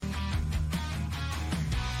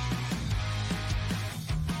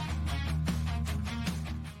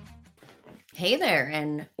Hey there,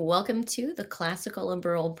 and welcome to the Classical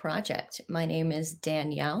Liberal Project. My name is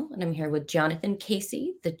Danielle, and I'm here with Jonathan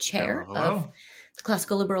Casey, the Hello, chair of hello. the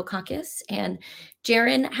Classical Liberal Caucus, and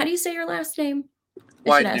Jaron. How do you say your last name?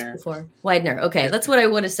 I should ask Weidner. before. Widener. Okay, Yes, that's what I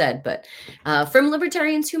would have said, but from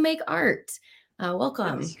Libertarians Who Make Art.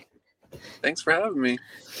 Welcome. yes. Thanks for having me.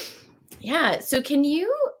 Yeah. So can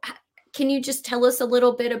you just tell us a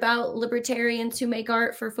little bit about Libertarians Who Make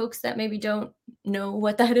Art for folks that maybe don't know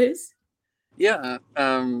what that is? Yeah.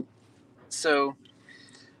 So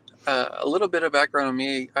a little bit of background on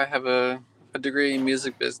me. I have a degree in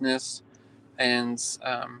music business, and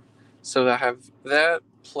so I have that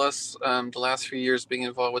plus the last few years being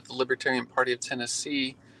involved with the Libertarian Party of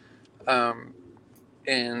Tennessee, um,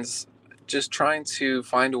 and just trying to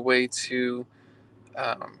find a way to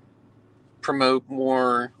um, promote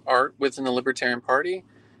more art within the Libertarian Party,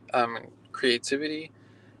 and creativity,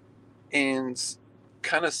 and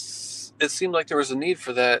kind of it seemed like there was a need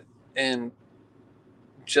for that, and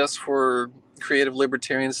just for creative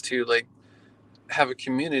libertarians to like have a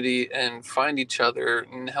community and find each other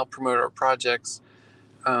and help promote our projects.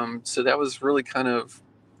 So that was really kind of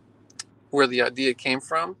where the idea came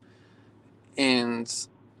from. And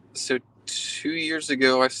so 2 years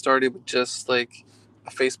ago I started with just like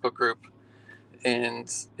a Facebook group and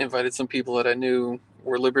invited some people that I knew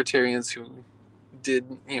were libertarians who did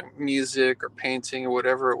music or painting or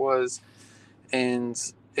whatever it was,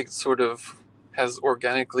 and it sort of has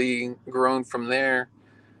organically grown from there.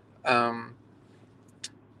 Um,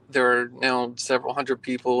 there are now several hundred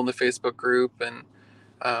people in the Facebook group, and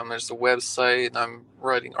there's a website, and I'm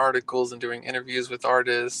writing articles and doing interviews with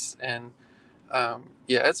artists. And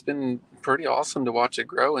yeah, it's been pretty awesome to watch it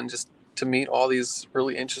grow and just to meet all these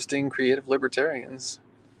really interesting creative libertarians.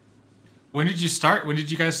 When did you start? When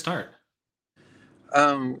did you guys start?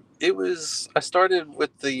 I started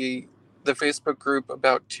with the Facebook group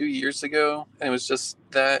about 2 years ago, and it was just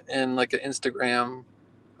that and like an Instagram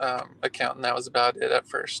account, and that was about it at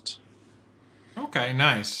first. Okay,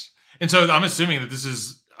 nice. And so I'm assuming that this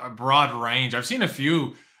is a broad range. I've seen a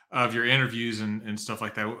few of your interviews and stuff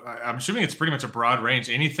like that. I'm assuming it's pretty much a broad range.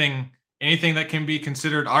 Anything that can be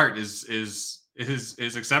considered art is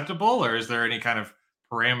acceptable, or is there any kind of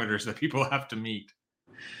parameters that people have to meet?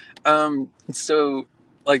 So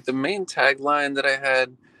like the main tagline that I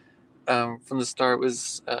had from the start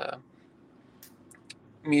was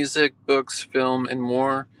music, books, film, and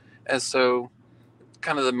more. And so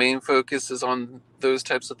kind of the main focus is on those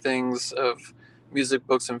types of things of music,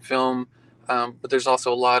 books, and film. But there's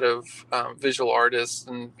also a lot of visual artists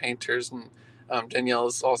and painters, and Danielle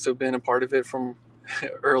has also been a part of it from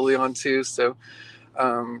early on too. So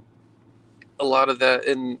um, a lot of that,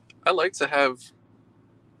 and I like to have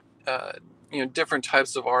uh, different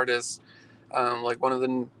types of artists. Like one of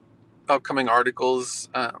the upcoming articles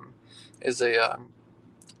is a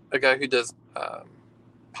guy who does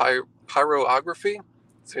pyrography,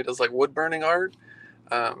 so he does like wood burning art.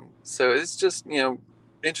 So it's just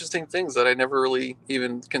interesting things that I never really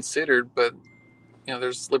even considered, but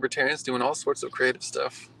there's libertarians doing all sorts of creative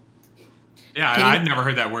stuff. Yeah, Can you I'd never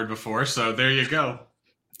heard that word before, so there you go.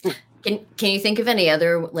 can you think of any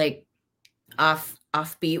other like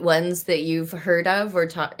offbeat ones that you've heard of or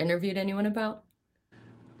interviewed anyone about?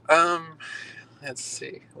 Um, let's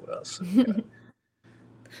see what else we got.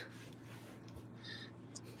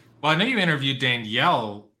 Well, I know you interviewed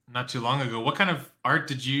Danielle not too long ago. What kind of art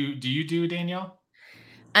do you do, Danielle?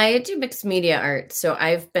 I do mixed media art. So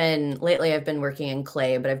lately I've been working in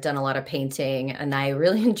clay, but I've done a lot of painting and I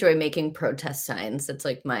really enjoy making protest signs. It's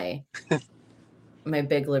like my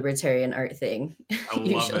big libertarian art thing I love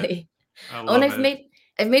it. usually. I Oh, and love it.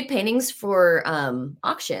 I've made paintings for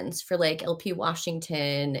auctions for like LP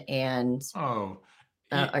Washington and Oh,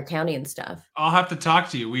 our county and stuff. I'll have to talk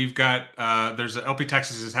to you. We've got there's a LP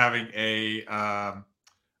Texas is having a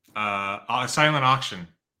silent auction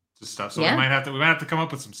to stuff, so Yeah. we might have to come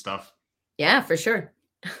up with some stuff. Yeah, for sure.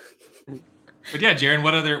 But yeah, Jaron,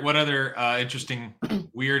 what other interesting,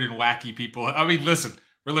 weird and wacky people? I mean, listen,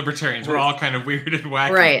 we're libertarians. We're all kind of weird and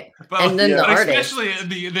wacky, Right. but, And then Yeah. the but artist.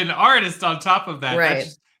 especially the artist on top of that. Right.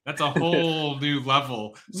 That's a whole new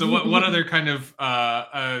level. So what other kind of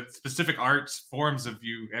specific arts forms have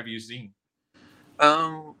you seen?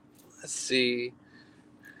 Um, let's see.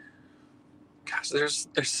 Gosh, there's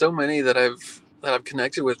so many that I've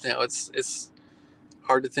connected with now. It's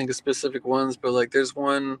hard to think of specific ones, but like there's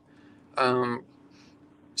one. Um,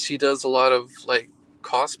 she does a lot of like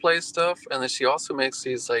cosplay stuff, and then she also makes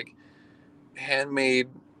these like handmade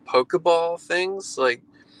Pokeball things. Like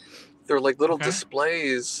they're like little Okay.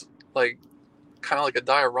 displays, like kind of like a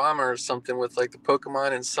diorama or something with like the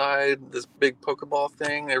Pokemon inside this big Pokeball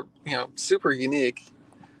thing. They're, you know, super unique.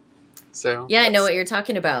 So yeah, I know what you're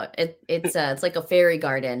talking about. It's like a fairy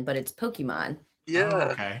garden, but it's Pokemon. yeah.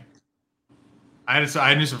 Oh, okay. I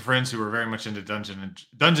knew some friends who were very much into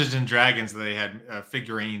Dungeons and Dragons. They had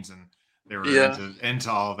figurines, and they were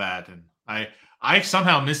into all that. And I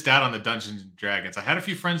somehow missed out on the Dungeons and Dragons. I had a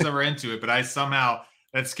few friends that were into it, but I somehow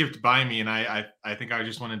that skipped by me, and I think I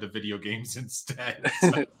just went into video games instead.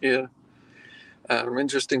 So. Yeah.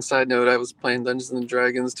 Interesting side note: I was playing Dungeons and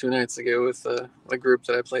Dragons 2 nights ago with a group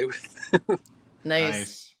that I play with.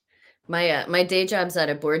 Nice. My day job's at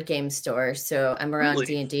a board game store, so I'm around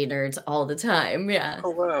D&D nerds all the time. Yeah. Oh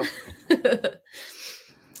wow.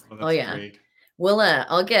 Well, that's great.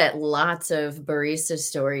 I'll get lots of barista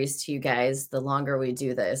stories to you guys the longer we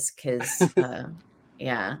do this, because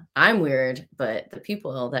yeah, I'm weird, but the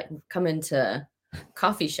people that come into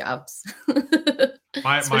coffee shops,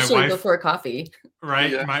 especially my wife, before coffee,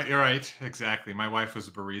 right? Yeah. You're right, exactly. My wife was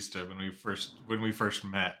a barista when we first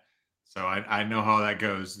met, so I know how that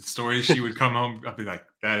goes. The stories she would come home, I'll be like,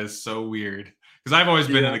 that is so weird, because I've always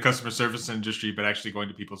been in the customer service industry, but actually going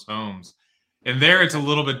to people's homes. And there, it's a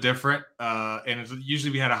little bit different, and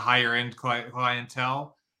usually we had a higher end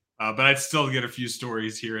clientele, but I'd still get a few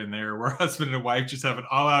stories here and there where husband and wife just have an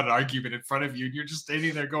all-out argument in front of you, and you're just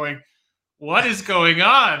standing there going, "What is going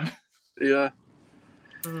on?" Yeah.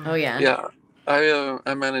 Oh yeah. Yeah,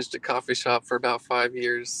 I managed a coffee shop for about 5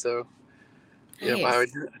 years, so nice. Yeah, I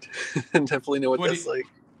would definitely know what that's like.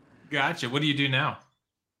 Gotcha. What do you do now?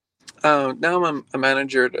 Now I'm a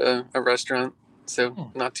manager at a restaurant,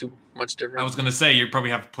 so not too much different. I was going to say, you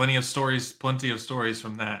probably have plenty of stories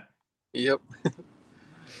from that. Yep.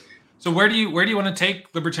 So where do you want to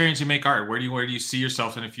take Libertarians Who Make Art? Where do you see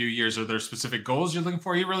yourself in a few years? Are there specific goals you're looking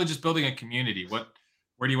for? Are you really just building a community? Where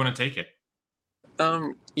do you want to take it?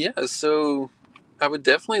 Yeah, so I would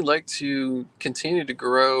definitely like to continue to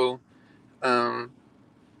grow. I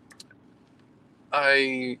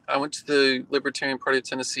went to the Libertarian Party of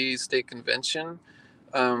Tennessee State Convention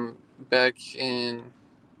back in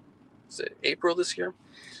April this year,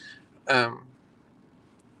 and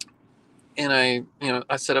I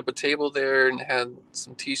set up a table there and had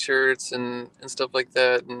some T-shirts and stuff like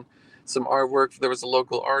that, and some artwork. There was a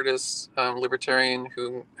local artist, libertarian,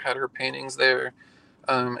 who had her paintings there,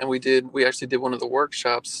 and we actually did one of the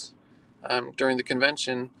workshops during the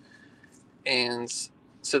convention, and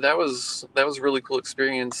so that was a really cool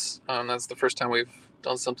experience. That's the first time we've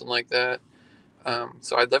done something like that.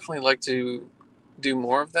 So I'd definitely like to do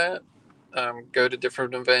more of that. Go to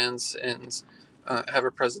different events and have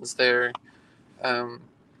a presence there. I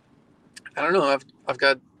don't know. I've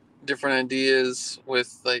got different ideas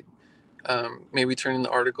with like maybe turning the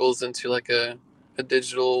articles into like a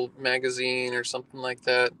digital magazine or something like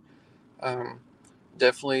that.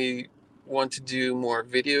 Definitely want to do more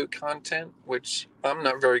video content, which I'm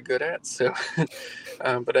not very good at. So,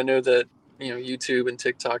 but I know that YouTube and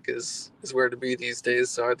TikTok is where to be these days.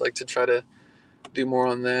 So I'd like to try to do more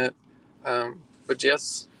on that. But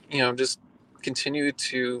yes, just continue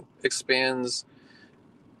to expand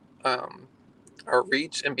our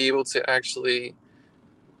reach and be able to actually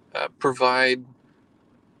provide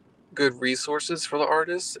good resources for the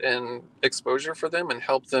artists and exposure for them, and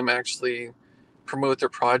help them actually promote their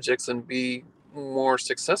projects and be more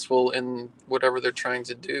successful in whatever they're trying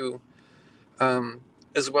to do,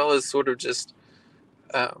 as well as sort of just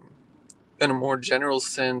in a more general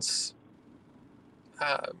sense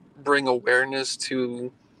bring awareness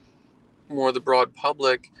to more of the broad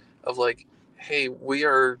public of like, hey, we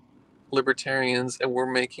are libertarians and we're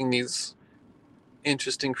making these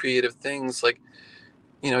interesting creative things. Like,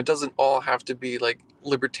 it doesn't all have to be like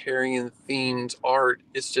libertarian themed art.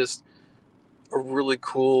 It's just a really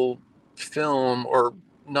cool film or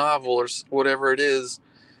novel or whatever it is.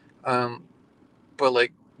 But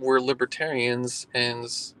like, we're libertarians and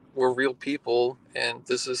we're real people, and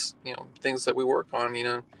this is things that we work on.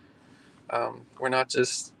 We're not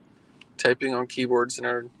just typing on keyboards in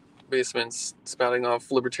our basements spouting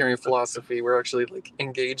off libertarian philosophy. We're actually like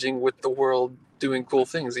engaging with the world, doing cool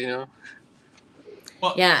things.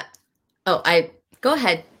 Well, yeah. Oh, go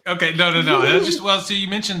ahead. Okay, no. So you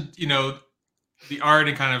mentioned the art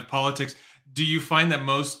and kind of politics. Do you find that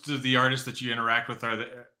most of the artists that you interact with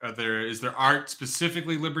is their art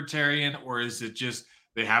specifically libertarian, or is it just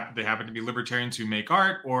they happen to be libertarians who make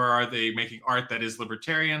art, or are they making art that is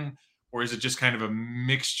libertarian, or is it just kind of a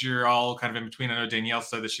mixture, all kind of in between? I know Danielle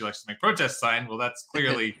said that she likes to make protest sign. Well, that's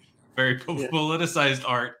clearly very politicized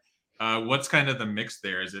art. What's kind of the mix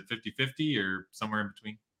there? Is it 50-50 or somewhere in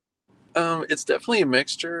between? It's definitely a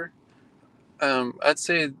mixture. I'd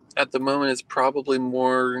say at the moment it's probably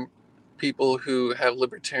more people who have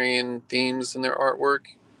libertarian themes in their artwork.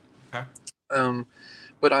 Okay.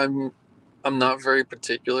 But I'm not very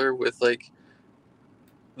particular with like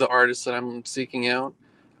the artists that I'm seeking out.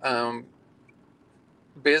 Um,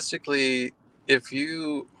 Basically, if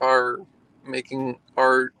you are making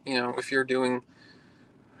art, if you're doing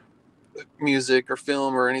music or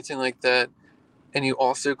film or anything like that, and you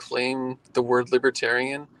also claim the word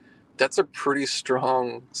libertarian, that's a pretty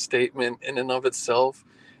strong statement in and of itself.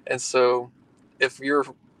 And so, if you're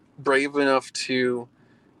brave enough to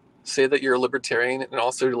say that you're a libertarian and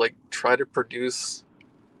also like try to produce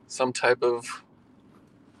some type of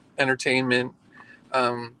entertainment,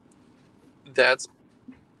 um, that's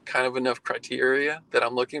kind of enough criteria that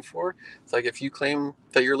I'm looking for. It's like if you claim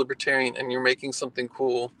that you're libertarian and you're making something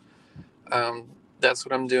cool, um, that's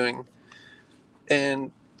what I'm doing.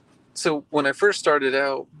 And so when I first started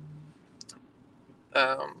out,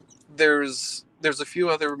 um, there's a few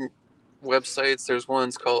other websites. There's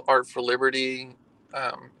one's called Art for Liberty,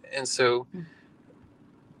 and so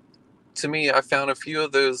to me, I found a few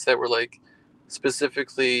of those that were like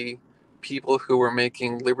specifically people who were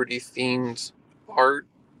making liberty themed art,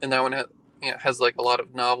 and that one has like a lot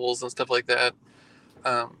of novels and stuff like that.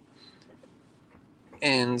 Um,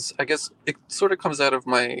 and I guess it sort of comes out of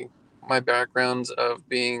my background of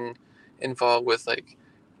being involved with like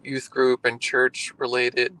youth group and church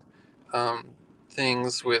related um,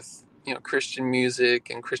 things with Christian music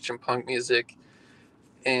and Christian punk music,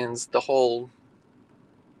 and the whole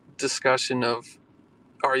discussion of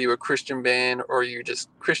are you a Christian band or are you just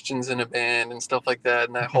Christians in a band and stuff like that,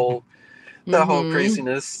 and that whole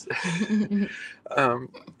craziness.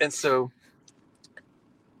 And so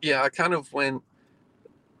yeah, I kind of went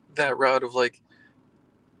that route of like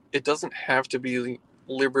it doesn't have to be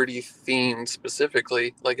liberty themed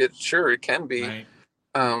specifically. Like it can be,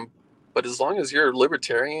 Right. but as long as you're a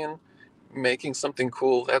libertarian making something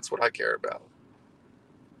cool, that's what I care about.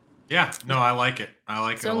 Yeah, no, I like it. I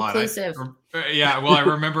like it So a lot. inclusive. Yeah, well, I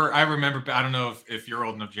remember. I don't know if you're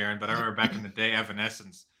old enough, Jaron, but I remember back in the day,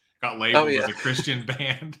 Evanescence got Oh labeled yeah. as a Christian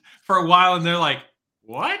band for a while, and they're like,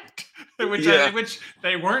 "What?" Yeah. Which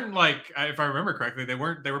they weren't like, if I remember correctly, they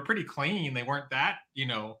weren't. They were pretty clean. They weren't that,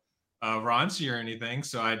 raunchy or anything.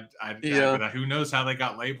 So Yeah. but who knows how they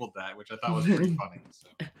got labeled that, which I thought was pretty funny. So.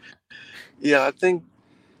 Yeah, I think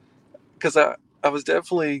because I was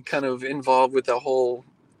definitely kind of involved with the whole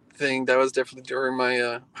thing. That was definitely during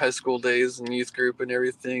my high school days and youth group and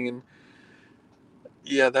everything. And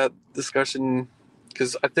yeah, that discussion,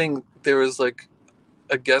 because I think there was like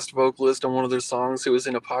a guest vocalist on one of their songs who was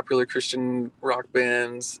in a popular Christian rock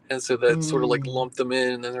band, and so that sort of like lumped them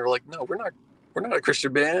in, and they're like, "No, we're not a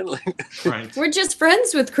Christian band." Right. We're just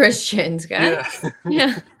friends with Christians, guys.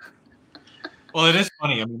 Yeah. Well, it is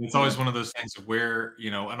funny. I mean, it's always one of those things where,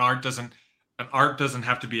 an art doesn't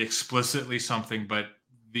have to be explicitly something, but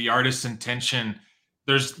the artist's intention,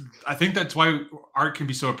 I think that's why art can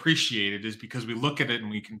be so appreciated, is because we look at it and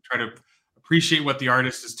we can try to appreciate what the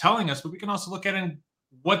artist is telling us, but we can also look at it and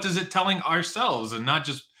what does it telling ourselves, and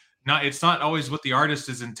it's not always what the artist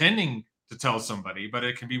is intending to tell somebody, but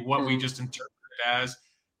it can be what we just interpret it as.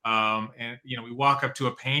 And we walk up to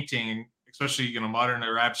a painting, especially modern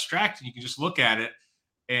or abstract, and you can just look at it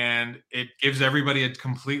and it gives everybody a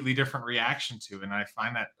completely different reaction to it. And I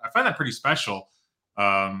find that pretty special.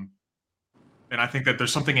 And I think that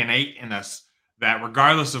there's something innate in us that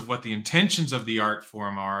regardless of what the intentions of the art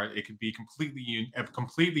form are, it can be a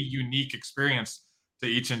completely unique experience to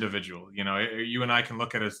each individual. You and I can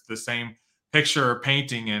look at the same picture or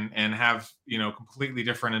painting and have completely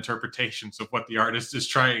different interpretations of what the artist is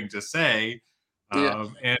trying to say. Yeah.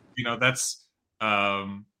 And that's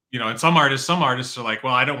and some artists are like,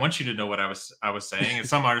 well, I don't want you to know what I was saying, and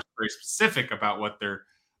some artists are very specific about what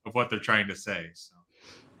they're trying to say. So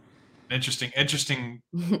interesting.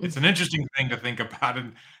 It's an interesting thing to think about,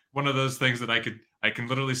 and one of those things that I can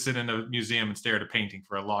literally sit in a museum and stare at a painting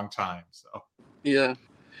for a long time. So Yeah.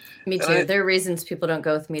 Me And too. There are reasons people don't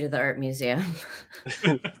go with me to the art museum.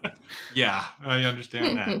 yeah, I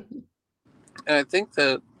understand that. And I think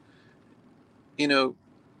that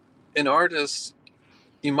an artist,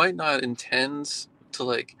 you might not intend to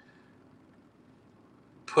like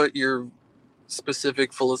put your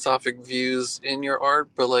specific philosophic views in your art,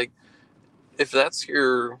 but like if that's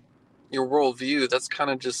your worldview, that's kind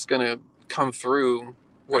of just gonna come through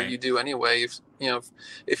what Right. you do anyway.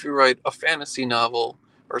 If you write a fantasy novel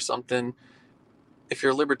or something, if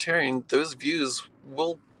you're a libertarian, those views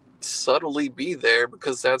will subtly be there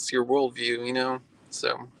because that's your worldview.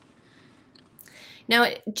 So Now,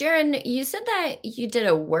 Jaron, you said that you did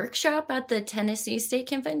a workshop at the Tennessee State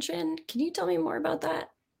Convention. Can you tell me more about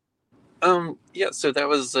that? Yeah, so that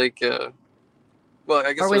was like well,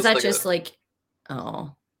 I Or guess it was was that like just like,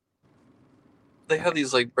 oh, they had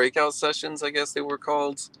these like breakout sessions, I guess they were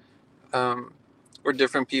called, um, where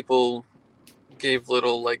different people gave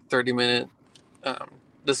little like 30-minute um,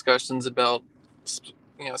 discussions about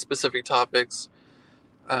specific topics.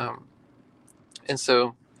 Um, and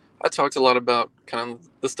so I talked a lot about kind of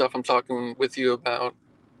the stuff I'm talking with you about.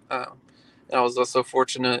 Um, and I was also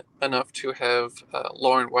fortunate enough to have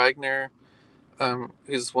Lauren Weidner,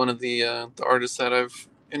 who's one of the artists that I've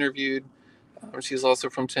interviewed. She's also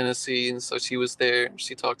from Tennessee, and so she was there.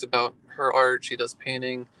 She talked about her art. She does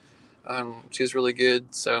painting. She's really good.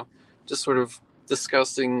 So just sort of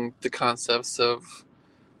discussing the concepts of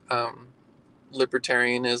um,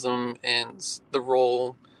 libertarianism and the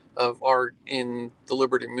role of art in the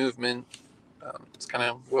liberty movement. It's kind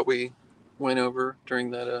of what we went over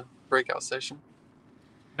during that breakout session.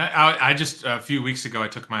 I just a few weeks ago, I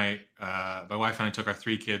took my wife and I took our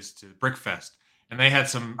 3 kids to Brickfest, and they had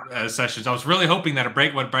some sessions. I was really hoping that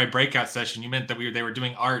by breakout session, you meant that they were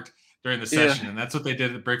doing art during the Yeah. session, and that's what they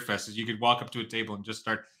did at Brickfest. Is you could walk up to a table and just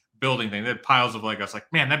start building things. They had piles of Legos. I was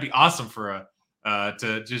like, man, that'd be awesome for a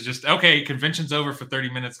to just okay, convention's over for 30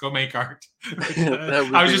 minutes. Go make art. That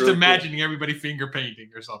would I was be just really imagining everybody finger painting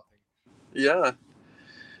or something. cool. Yeah.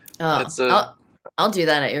 oh, That's I'll do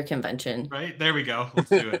that at your convention. Right there we go. Let's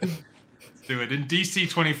do it. Let's do it. In DC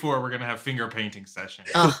 24, we're gonna have finger painting session.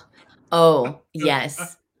 Oh,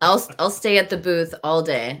 yes. I'll stay at the booth all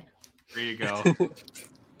day. There you go.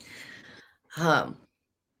 Oh,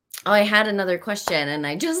 I had another question and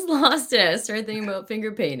I just lost it. I started thinking about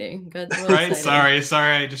finger painting. Got so Right? excited.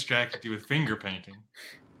 Sorry, I distracted you with finger painting.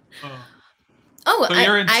 Oh, So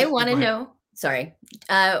you're I into- want to go ahead. know. Sorry.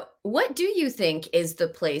 What do you think is the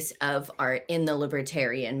place of art in the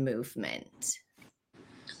libertarian movement?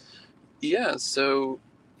 Yeah. So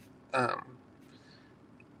um,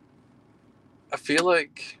 I feel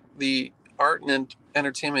like the art and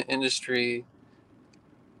entertainment industry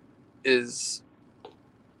is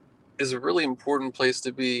a really important place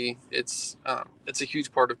to be. It's a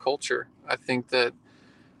huge part of culture. I think that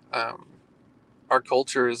um, our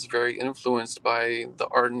culture is very influenced by the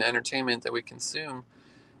art and entertainment that we consume,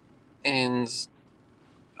 and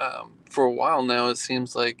for a while now, it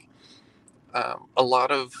seems like a lot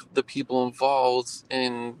of the people involved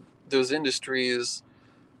in those industries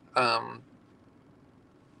um,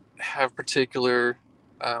 have particular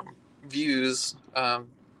um, views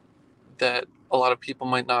that a lot of people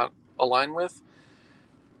might not align with,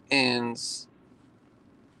 and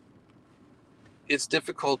it's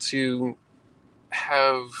difficult to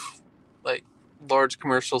have like large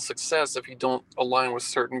commercial success if you don't align with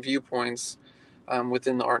certain viewpoints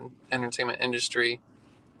within the art and entertainment industry.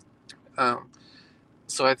 Um,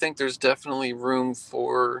 so I think there's definitely room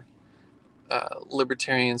for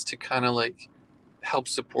libertarians to kind of like help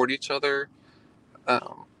support each other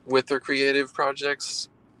with their creative projects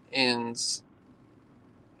and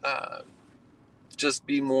uh, just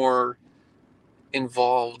be more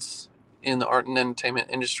involved in the art and entertainment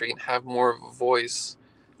industry and have more of a voice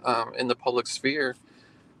in the public sphere.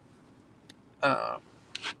 Uh,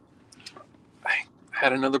 I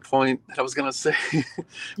had another point that I was going to say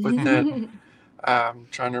with that. I'm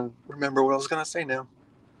trying to remember what I was going to say now.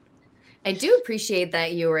 I do appreciate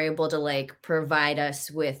that you were able to like provide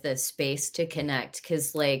us with a space to connect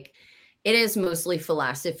because like it is mostly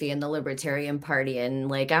philosophy in the Libertarian Party. And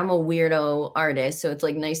like I'm a weirdo artist. So it's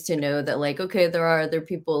like nice to know that like, okay, there are other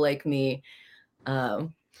people like me.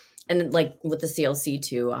 And like with the CLC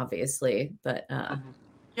too, obviously. But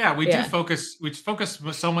Yeah, we yeah. focus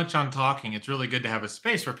so much on talking. It's really good to have a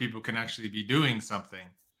space where people can actually be doing something.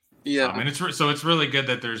 Yeah. And it's really good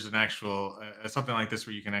that there's an actual something like this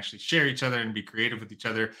where you can actually share each other and be creative with each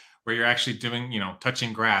other, where you're actually doing,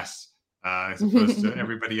 touching grass as opposed to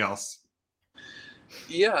everybody else.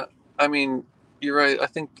 Yeah. I mean, you're right. I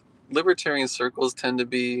think libertarian circles tend to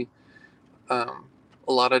be a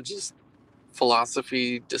lot of just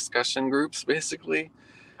philosophy discussion groups, basically.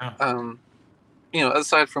 Yeah.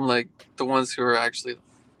 Aside from like the ones who are actually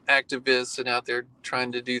activists and out there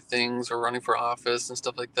trying to do things or running for office and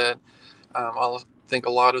stuff like that, I think a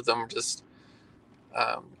lot of them just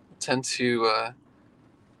tend to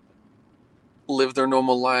live their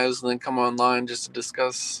normal lives and then come online just to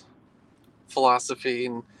discuss philosophy,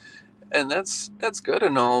 and that's good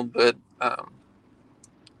and all, but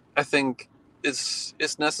I think it's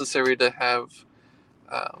necessary to have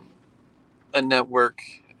a network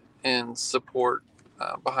and support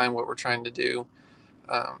behind what we're trying to do,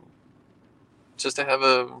 just to have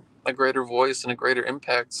a greater voice and a greater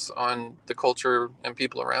impact on the culture and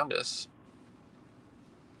people around us.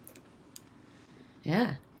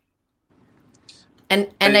 Yeah. And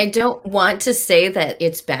I don't want to say that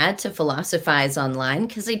it's bad to philosophize online,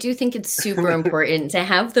 because I do think it's super important to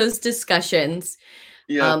have those discussions.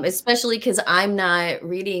 Yeah. Especially because I'm not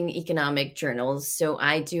reading economic journals. So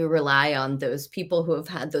I do rely on those people who have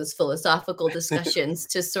had those philosophical discussions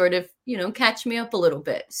to sort of, catch me up a little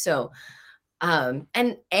bit. So, and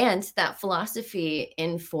that philosophy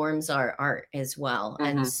informs our art as well.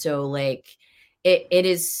 Mm-hmm. And so like, it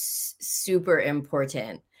is super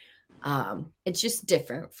important. It's just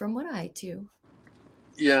different from what I do.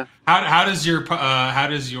 Yeah. How does your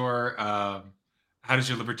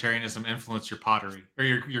libertarianism influence your pottery or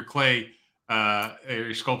your clay,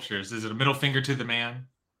 your sculptures? Is it a middle finger to the man?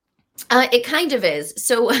 It kind of is.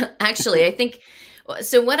 So actually, I think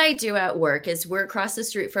so. What I do at work is we're across the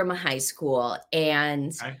street from a high school,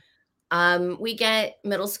 and Okay. we get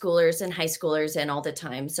middle schoolers and high schoolers in all the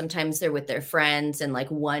time. Sometimes they're with their friends, and like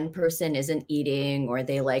one person isn't eating, or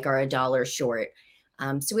they like are $1 short.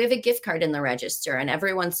 So we have a gift card in the register, and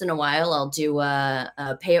every once in a while, I'll do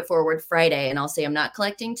a Pay It Forward Friday, and I'll say, I'm not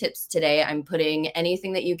collecting tips today. I'm putting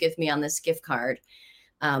anything that you give me on this gift card,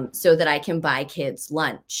 so that I can buy kids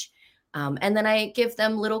lunch. And then I give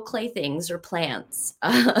them little clay things or plants.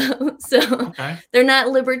 So they're not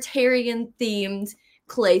libertarian themed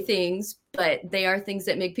clay things, but they are things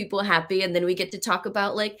that make people happy. And then we get to talk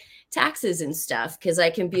about like taxes and stuff, because I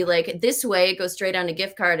can be like, this way it goes straight on a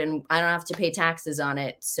gift card and I don't have to pay taxes on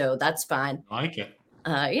it. So that's fine. I like it.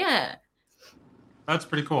 Yeah. That's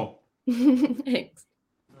pretty cool. Thanks.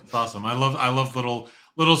 That's awesome. I love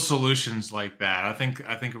little solutions like that. I think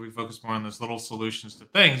if we focus more on those little solutions to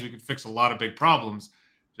things, we could fix a lot of big problems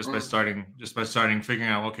just by starting figuring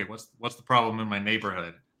out, okay, what's the problem in my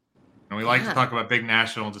neighborhood? And we like to talk about big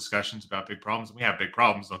national discussions about big problems. And we have big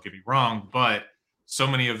problems, don't get me wrong, but so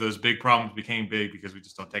many of those big problems became big because we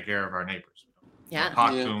just don't take care of our neighbors. We don't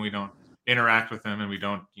talk to them, we don't interact with them, and we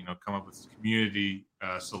don't, come up with community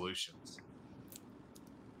solutions.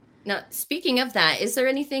 Now, speaking of that, is there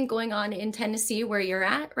anything going on in Tennessee where you're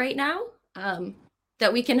at right now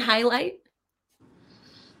that we can highlight?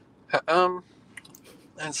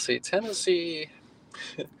 Let's see, Tennessee.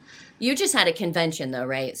 You just had a convention though,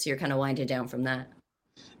 right? So you're kind of winding down from that.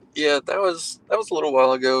 Yeah, that was a little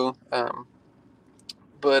while ago.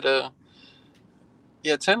 But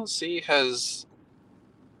Tennessee has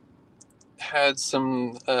had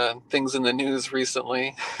some things in the news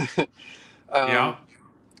recently.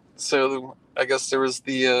 So I guess there was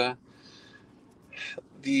the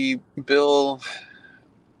bill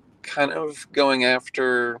kind of going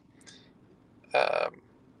after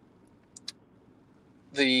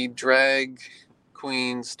the drag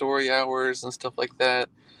queen story hours and stuff like that.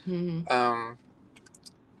 Mm-hmm.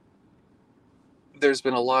 There's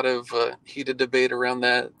been a lot of heated debate around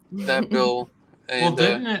that bill. And,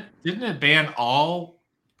 well, didn't it ban all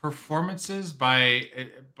performances by?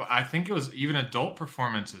 I think it was even adult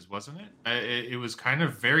performances, wasn't it? It was kind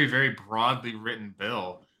of very, very broadly written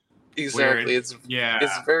bill. Exactly. It's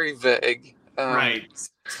very vague. Right.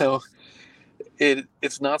 So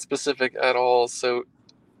it's not specific at all. So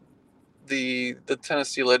the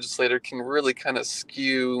Tennessee legislator can really kind of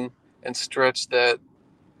skew and stretch that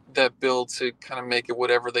bill to kind of make it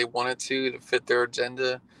whatever they want it to fit their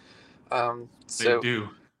agenda. They do.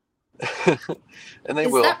 And they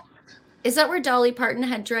will. Is that where Dolly Parton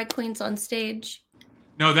had drag queens on stage?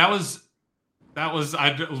 No, that was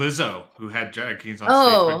Lizzo who had drag queens on stage.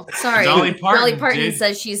 Oh, sorry. Dolly Parton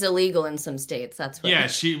says she's illegal in some states. That's what. Yeah,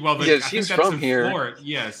 she's from here. Florida.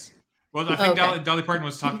 Yes. Well, I think Dolly Parton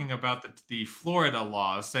was talking about the Florida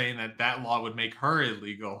law, saying that law would make her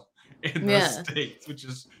illegal in those states, which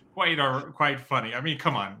is quite funny. I mean,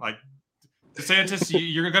 come on, like DeSantis,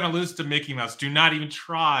 you're going to lose to Mickey Mouse. Do not even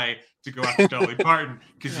try to go after Dolly Parton,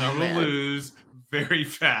 because you will lose very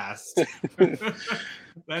fast. She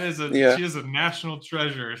is a national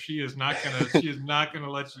treasure. She is not gonna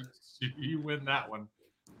let you win that one.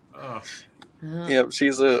 Oh. Yeah,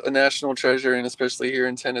 she's a national treasure, and especially here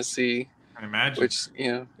in Tennessee. I imagine. Which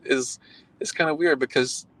is kind of weird,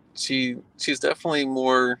 because she's definitely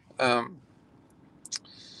more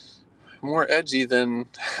edgy than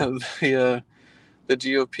the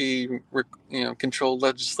GOP controlled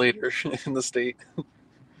legislator in the state.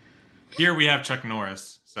 Here we have Chuck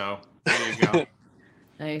Norris, so there you go.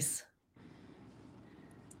 Nice.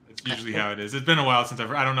 That's usually how it is. It's been a while since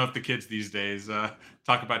I don't know if the kids these days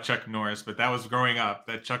talk about Chuck Norris, but that was growing up.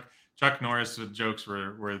 That Chuck Norris jokes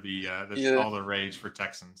were all the rage for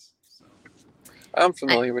Texans. So. I'm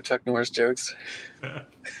familiar with Chuck Norris jokes.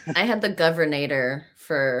 I had the governor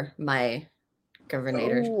for my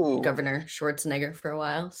governor Schwarzenegger for a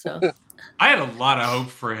while. So I had a lot of hope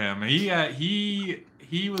for him.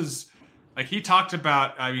 He was like, he talked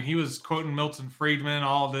about, I mean, he was quoting Milton Friedman,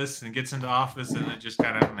 all this, and gets into office, and it just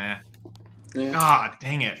kind of meh. Yeah. God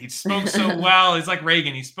dang it. He spoke so well. He's like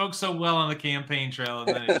Reagan. He spoke so well on the campaign trail, and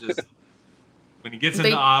then it just, when he gets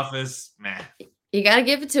into office, meh. You got to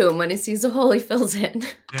give it to him. When he sees a hole, he fills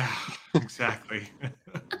it. Yeah, exactly.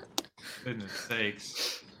 Goodness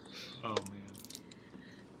sakes. Oh, man.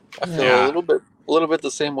 I feel a little bit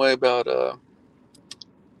the same way about,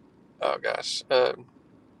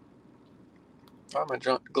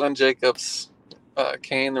 Glenn Jacobs,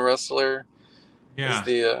 Kane, the wrestler. Yeah. Is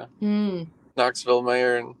the Knoxville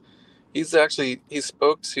mayor, and he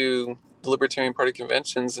spoke to the Libertarian Party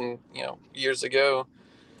conventions and years ago,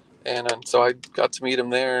 and so I got to meet him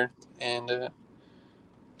there, and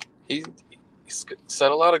he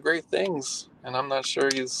said a lot of great things, and I'm not sure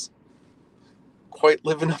he's quite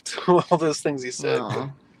living up to all those things he said.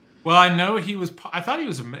 Well, I know I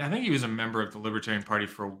think he was a member of the Libertarian Party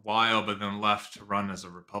for a while, but then left to run as a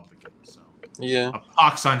Republican. So yeah, a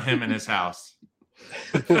pox on him and his house.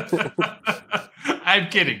 I'm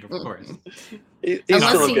kidding, of course. He's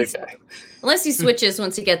still a good guy. Unless he switches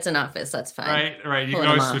once he gets in office, that's fine. Right. You can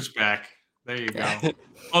always switch back. There you go.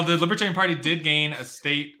 Well, the Libertarian Party did gain a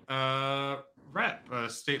state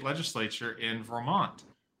state legislature in Vermont.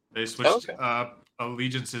 They switched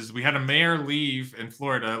allegiances. We had a mayor leave in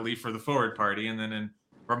Florida, leave for the Forward Party, and then in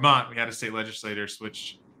Vermont we had a state legislator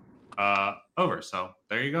switch over. So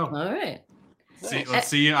there you go. All right. Let's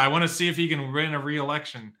see. I want to see if he can win a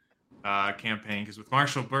re-election campaign, because with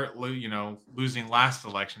Marshall Burt, losing last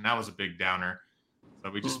election, that was a big downer.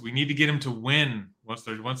 So we need to get him to win. Once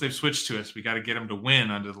they've switched to us, we got to get him to win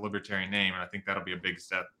under the Libertarian name, and I think that'll be a big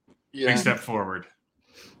step. Yeah. Big step forward.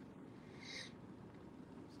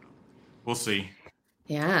 We'll see.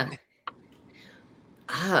 Yeah.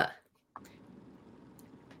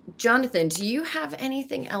 Jonathan, do you have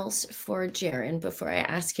anything else for Jaron before I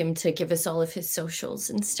ask him to give us all of his socials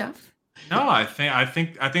and stuff? No, I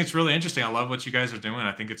think it's really interesting. I love what you guys are doing.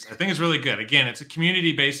 I think it's really good. Again, it's a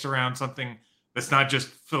community based around something that's not just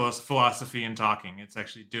philosophy and talking. It's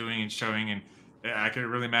actually doing and showing, and I can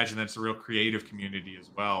really imagine that it's a real creative community as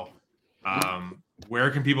well.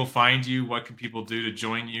 Where can people find you? What can people do to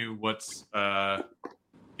join you?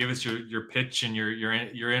 Give us your pitch and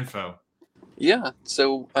your info. Yeah.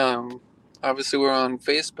 So obviously we're on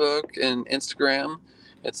Facebook and Instagram.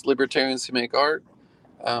 It's Libertarians Who Make Art.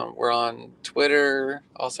 We're on Twitter.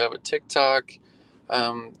 Also have a TikTok,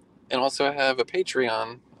 and also have a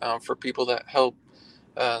Patreon for people that help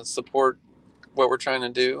support what we're trying to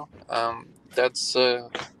do. That's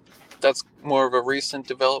more of a recent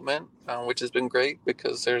development, which has been great,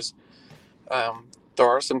 because there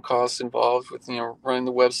are some costs involved with running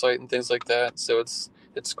the website and things like that. So it's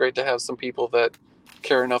great to have some people that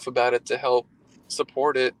care enough about it to help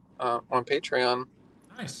support it on Patreon.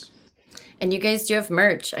 Nice. And you guys do have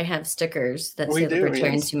merch. I have stickers that say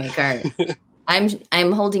Libertarians Who Make Art.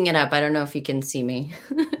 I'm holding it up. I don't know if you can see me.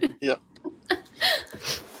 Yeah.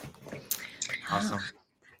 Awesome.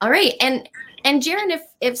 All right. And Jaron,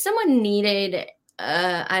 if someone needed,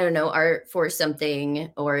 I don't know, art for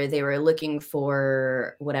something, or they were looking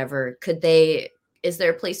for whatever, is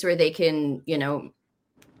there a place where they can,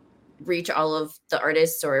 reach all of the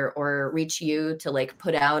artists or reach you to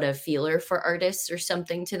put out a feeler for artists or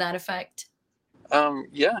something to that effect?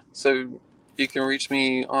 Yeah. So you can reach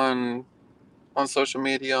me on social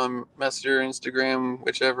media, on Messenger, Instagram,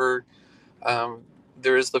 whichever.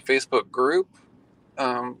 There is the Facebook group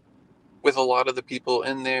with a lot of the people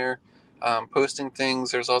in there posting things.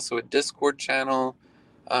 There's also a Discord channel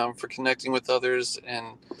for connecting with others.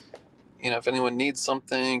 And, if anyone needs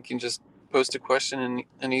something, you can just post a question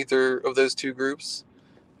in either of those two groups.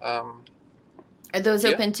 Are those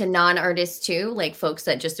open to non-artists too, like folks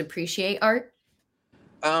that just appreciate art?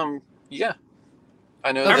 Yeah.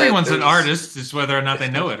 I know everyone's an artist, just whether or not they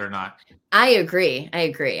know it or not. I agree.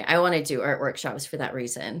 I want to do art workshops for that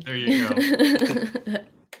reason. There you go.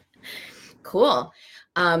 Cool.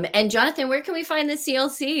 And Jonathan, where can we find the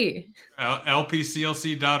CLC?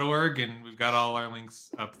 lpclc.org, and we've got all our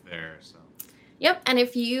links up there. So. Yep. And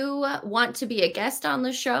if you want to be a guest on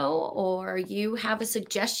the show, or you have a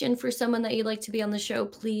suggestion for someone that you'd like to be on the show,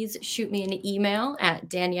 please shoot me an email at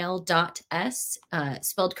danielle.s,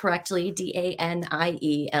 spelled correctly,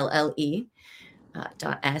 DANIELLE,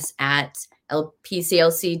 .s at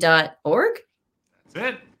lpclc.org.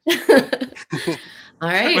 That's it. All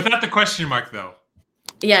right. Without the question mark, though.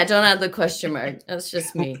 Yeah, don't add the question mark. That's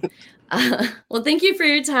just me. Well, thank you for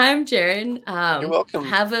your time, Jaron. You're welcome.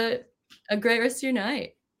 Have a great rest of your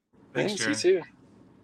night. Thanks, You Jaron. too.